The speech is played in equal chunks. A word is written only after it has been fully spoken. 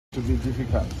to be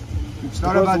difficult. It's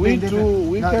not about being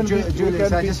difficult.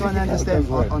 Julius, I just want to understand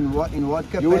in what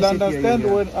capacity. You will understand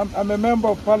when I'm a member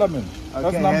of parliament. Okay,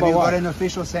 that's number have you one. got an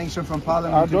official sanction from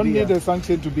parliament? I don't need a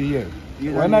sanction to be here.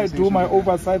 When I do my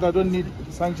oversight, I don't need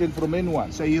sanction from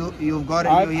anyone. So you've got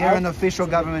it. You're here on official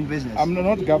government business. I'm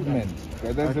not government.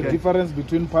 There's a difference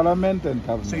between parliament and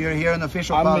government. So you're here on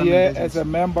official parliament. I'm here as a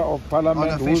member of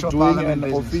parliament who's doing an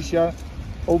official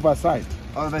oversight.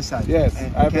 Oversight. Yes,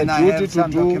 and I have can a I duty have to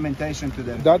some do. Documentation to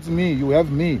them? That's me. You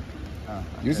have me. Okay.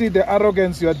 You see the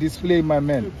arrogance you are displaying, my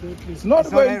man. It's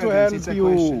not going to help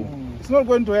you. It's not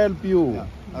going to help you. Yeah.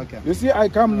 Okay. You see, I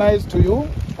come nice to you,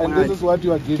 and this is what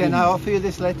you are giving. Can I offer you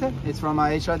this letter? It's from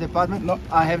my HR department. No,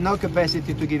 I have no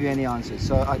capacity to give you any answers,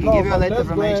 so I can give you a letter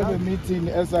from HR. Let's have a meeting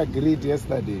as agreed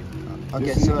yesterday.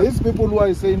 Okay, see, so these people who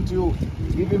are saying to you,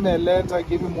 give him a letter,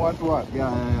 give him what.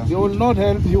 Yeah. They will not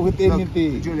help you with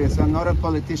anything. Julius, I'm not a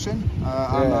politician.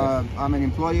 I'm an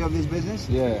employee of this business.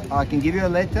 Yeah. I can give you a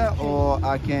letter, or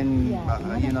I can,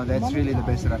 that's really the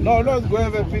best that I can. No, let's go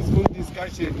have a peaceful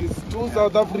discussion. It's two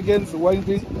South Africans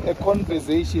wanting a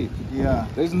conversation. Yeah.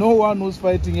 There's no one who's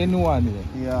fighting anyone here.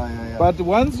 Yeah. But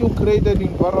once you create an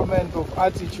environment of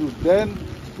attitude, then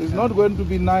it's not going to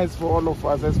be nice for all of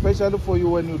us, especially for you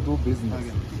when you do business.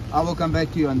 Okay. I will come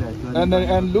back to you on that.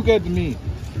 And look at me.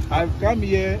 I've come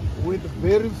here with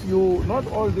very few, not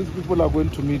all these people are going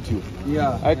to meet you.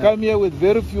 Yeah. I come here with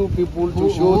very few people to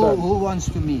show that. Who wants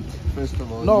to meet, first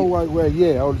of all? No, we're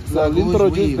here. I'll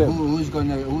introduce them.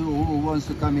 Who wants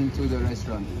to come into the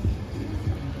restaurant?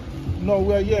 No,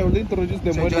 we're here. I'll introduce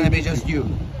them. So it's going to be just you?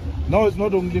 No, it's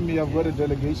not only me. I've got a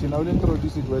delegation. I'll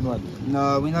introduce it when one.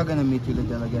 No, we're not going to meet with the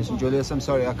delegation. Julius, I'm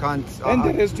sorry. I can't. And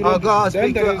the restaurant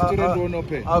won't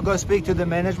open. I'll go speak to the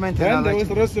management. And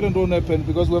the restaurant won't open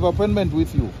because we have appointment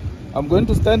with you. I'm going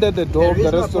to stand at the door of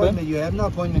the restaurant. You have no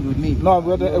appointment with me. No, I've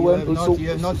got you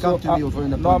have not come to me for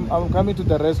an appointment. No, I'm coming to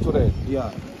the restaurant. Yeah.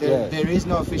 There is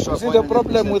no official appointment. See, the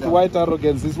problem with white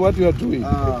arrogance is what you are doing.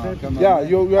 Yeah,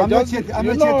 you are just,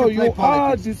 you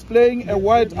are displaying a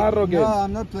white arrogance. No,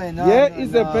 I'm not playing. Here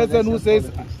is a person who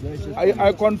says,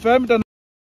 I confirmed